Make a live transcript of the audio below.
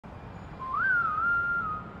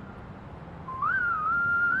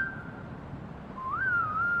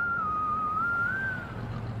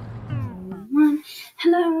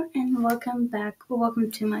Hello and welcome back, or welcome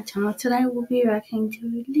to my channel. Today we'll be reacting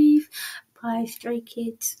to Leave by Stray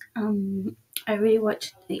Kids. I really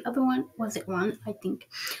watched the other one. Was it one? I think.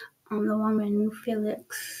 The one when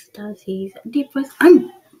Felix does his deep voice.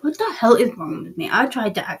 What the hell is wrong with me? I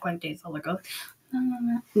tried to act like these other girls.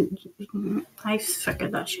 I suck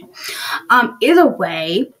at that shit. Either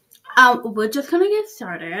way, we're just gonna get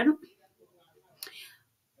started.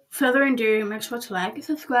 Further ado, make sure to like,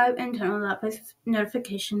 subscribe, and turn on that post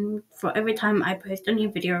notification for every time I post a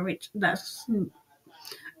new video, which that's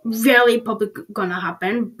really probably gonna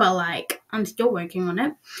happen, but like I'm still working on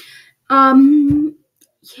it.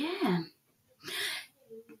 Yeah.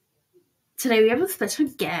 Today we have a special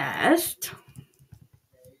guest.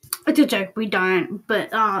 It's a joke, we don't,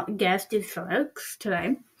 but our guest is Felix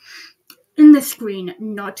today. In the screen,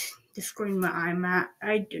 not the screen where I'm at.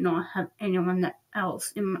 I do not have anyone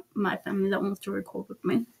else in my family that wants to record with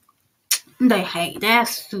me. They're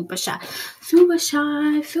super shy.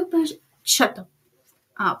 Shut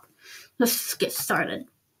up. Let's get started.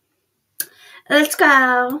 Let's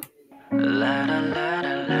go. La da la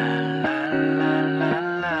da la la la la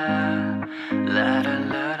la da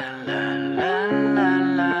la da la la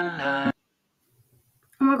la la.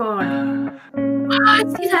 Oh my god. What?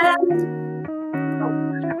 His hands?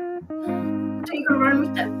 So you can run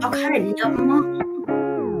with that? Okay, no.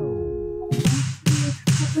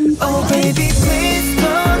 Oh baby, please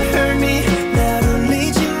don't hurt me. 나를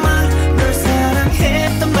울리지 마. 널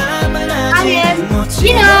사랑했던 맘은 아직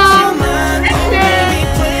묻지 않지만. Oh baby,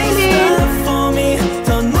 please stop for me.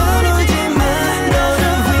 더 누르지 마. 너를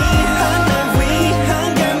위한 날 위한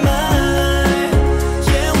결말.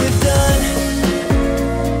 Yeah, we're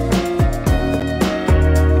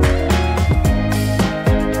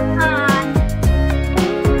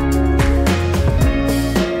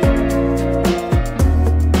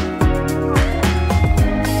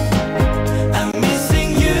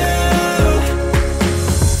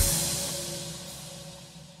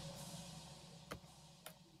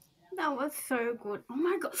That was so good. Oh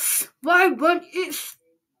my god. Why won't it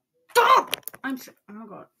stop? Oh my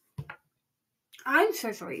god. I'm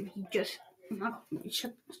so sorry. He just. Oh my god.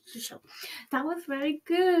 Shut. That was very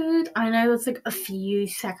good. I know it was like a few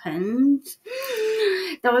seconds.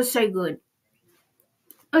 That was so good.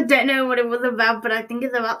 I don't know what it was about, but I think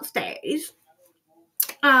it's about stays.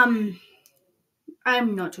 I'm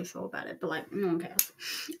not too sure about it, but like no one cares.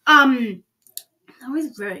 That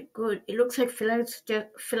was very good. It looks like Felix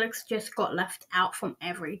just got left out from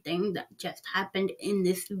everything that just happened in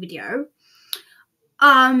this video.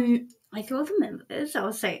 I saw the members.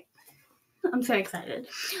 I'm so excited.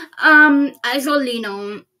 I saw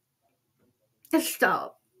Lino.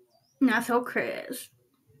 Stop. And I saw Chris.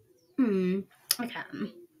 Okay.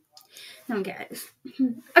 No one cares.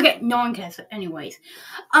 Okay, no one cares. Anyways,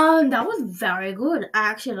 that was very good. I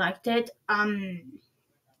actually liked it.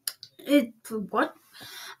 What?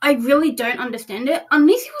 I really don't understand it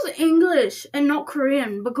unless it was English and not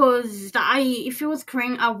Korean, because if it was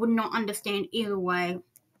Korean, I would not understand either way.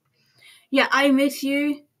 Yeah, I miss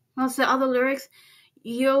you. What's the other lyrics?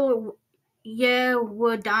 Yeah,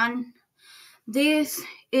 we're done. This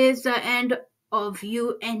is the end of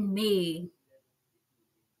you and me.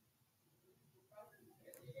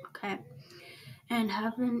 Okay. And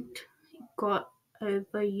haven't got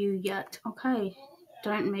over you yet. Okay.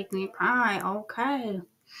 Don't make me cry. Okay.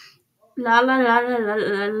 La la la la la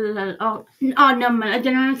la la. Oh no, man! I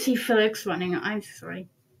didn't even see Felix running. I'm sorry.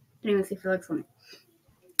 Didn't even see Felix running.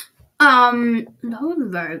 That was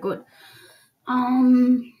very good.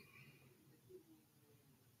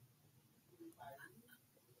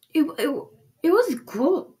 It was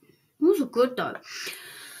good. It was good though.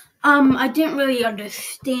 I didn't really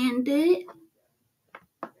understand it.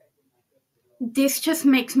 This just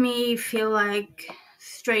makes me feel like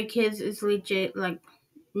Stray Kids is legit, like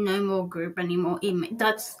no more group anymore.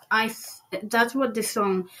 That's what this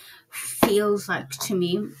song feels like to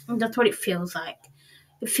me. That's what it feels like.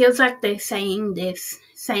 It feels like they're saying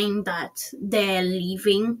that they're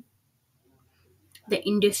leaving the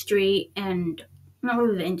industry, and not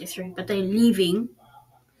really the industry, but they're leaving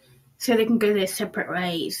so they can go their separate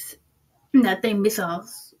ways. And that they miss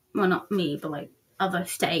us. Well, not me, but like other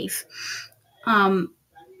stays.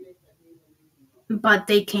 But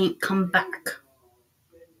they can't come back.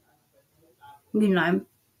 You know,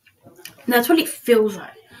 that's what it feels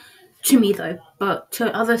like to me, though. But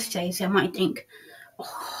to other states, they might think a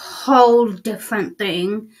whole different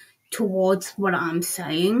thing towards what I'm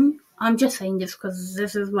saying. I'm just saying this because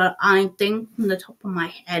this is what I think from the top of my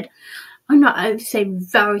head. I know I say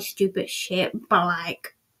very stupid shit, but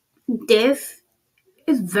like this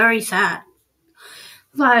is very sad.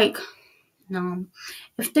 Like, no,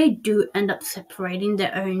 if they do end up separating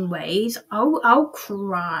their own ways, I'll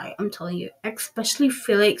cry. I'm telling you, especially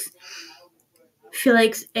Felix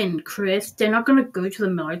and Chris. They're not gonna go to the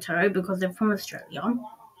military because they're from Australia,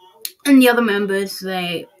 and the other members,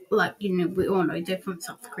 they we all know they're from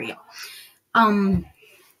South Korea.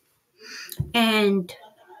 And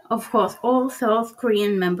of course, all South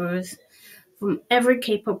Korean members from every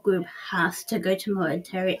K-pop group has to go to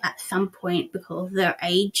military at some point because of their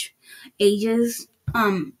ages.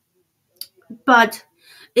 But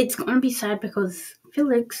it's gonna be sad because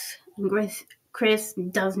Felix and Chris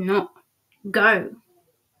does not go.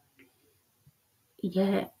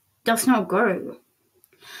 Yeah, does not go.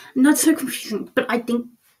 And that's so confusing. But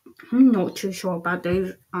I'm not too sure about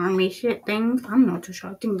those army shit things. I'm not too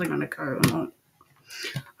sure. I think they're gonna go or not.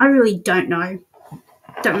 I really don't know.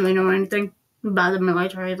 Don't really know anything about the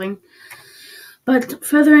military thing. But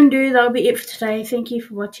further ado, that'll be it for today. Thank you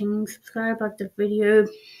for watching. Subscribe, like the video,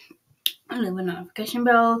 and leave a notification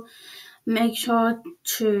bell. Make sure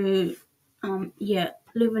to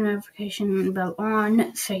leave a notification bell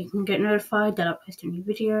on so you can get notified that I post a new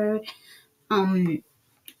video.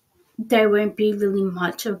 There won't be really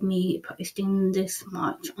much of me posting this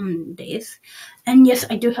much on this. And yes,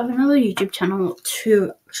 I do have another YouTube channel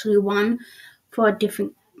too. Actually, one for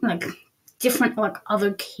different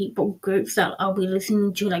other K-pop groups that I'll be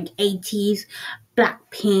listening to, like ATEEZ,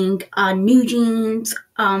 Blackpink, New Jeans,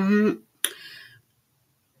 the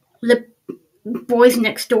Boys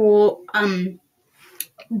Next Door,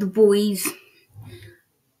 the Boys,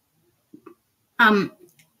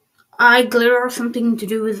 I Glitter or something to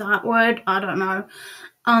do with that word. I don't know.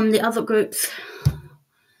 The other groups,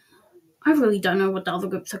 I really don't know what the other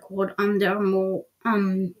groups are called. They're more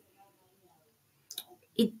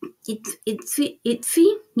ITZY.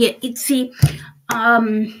 Yeah, ITZY.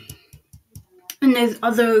 And there's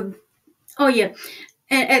other. Oh yeah,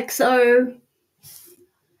 and EXO,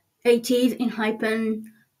 ATEEZ,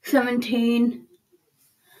 ENHYPEN, 17.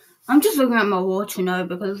 I'm just looking at my wall to know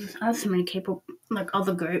because I have so many K-pop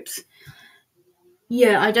other groups.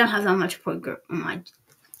 Yeah, I don't have that much pro group on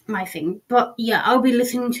my thing, but yeah, I'll be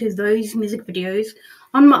listening to those music videos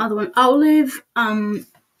on my other one. I'll leave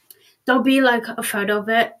there'll be like a photo of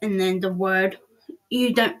it and then the word.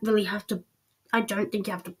 You don't really have to. I don't think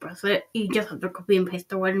you have to press it. You just have to copy and paste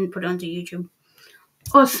the word and put it onto YouTube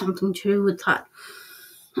or something to do with that.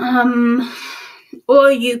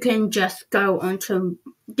 Or you can just go onto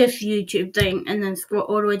this YouTube thing and then scroll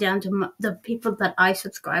all the way down to the people that I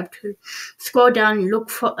subscribe to. Scroll down and look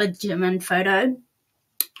for a Jimin photo.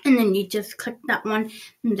 And then you just click that one,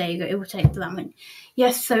 and there you go. It will take that one.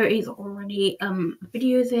 Yes, there is already a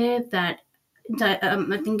video there that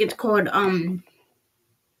I think it's called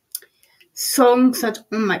songs that's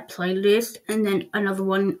on my playlist, and then another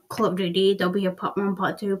one, Call of Duty. There'll be a part 1,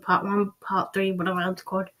 part 2, part 1, part 3, whatever it's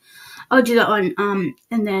called. I'll do that one.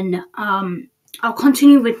 And then I'll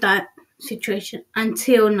continue with that situation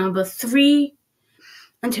until number 3.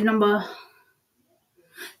 Until number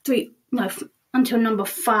 3. No. Until number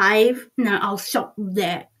 5, now I'll stop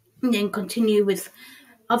there and then continue with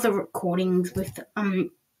other recordings with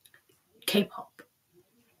K-pop.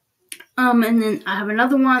 And then I have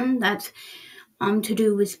another one that's to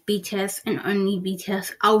do with BTS and only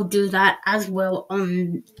BTS. I'll do that as well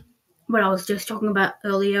on what I was just talking about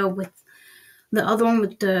earlier with the other one,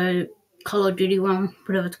 with the Call of Duty one,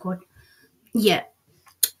 whatever it's called. Yeah,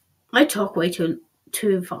 I talk way too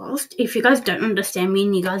fast. If you guys don't understand me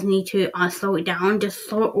and you guys need to slow it down, just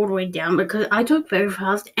slow it all the way down because I talk very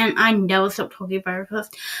fast and I never stop talking very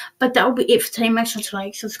fast. But that will be it for today. Make sure to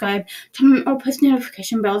like, subscribe, turn on all post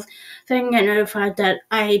notification bells so you can get notified that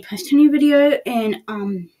I post a new video. And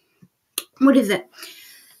what is it?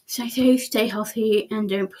 Stay safe, stay healthy, and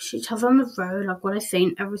don't push each other on the road like what I say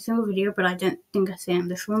in every single video. But I don't think I say in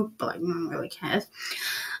this one, but no one really cares.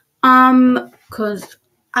 Because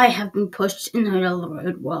I have been pushed in the middle of the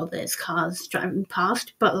road while there's cars driving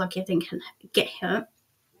past, but lucky I think can get hurt.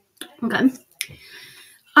 Okay.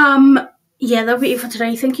 Yeah, that'll be it for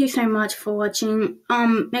today. Thank you so much for watching.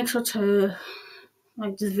 Make sure to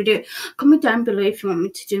like this video. Comment down below if you want me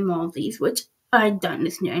to do more of these, which I don't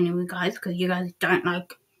listen to any of you guys because you guys don't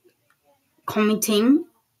like commenting.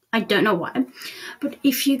 I don't know why. But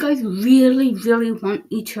if you guys really, really want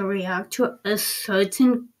me to react to a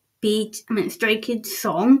certain Stray Kids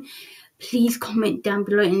song, please comment down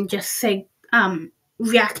below and just say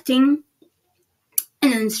reacting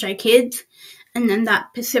and then Stray Kids and then that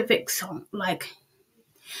specific song, like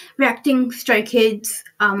reacting Stray Kids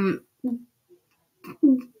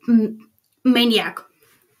Maniac,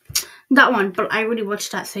 that one. But I already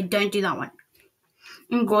watched that, so don't do that one.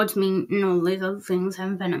 and gods mean and all these other things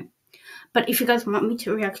and Venom. But if you guys want me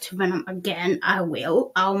to react to Venom again, I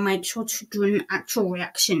will. I'll make sure to do an actual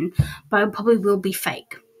reaction, but it probably will be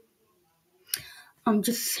fake. I'm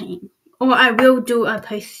just saying. Or I will do a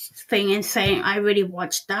post thing and say I already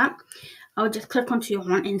watched that. I'll just click onto your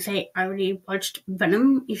one and say I already watched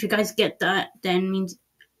Venom. If you guys get that, then means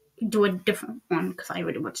do a different one because I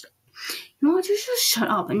already watched it. You know what? Just shut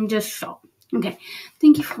up and just stop. Okay.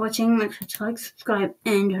 Thank you for watching. Make sure to like, subscribe,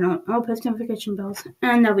 and turn on all post notification bells.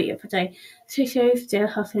 And that'll be it for today. Stay safe, stay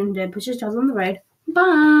healthy, and put your on the road.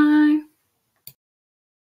 Bye.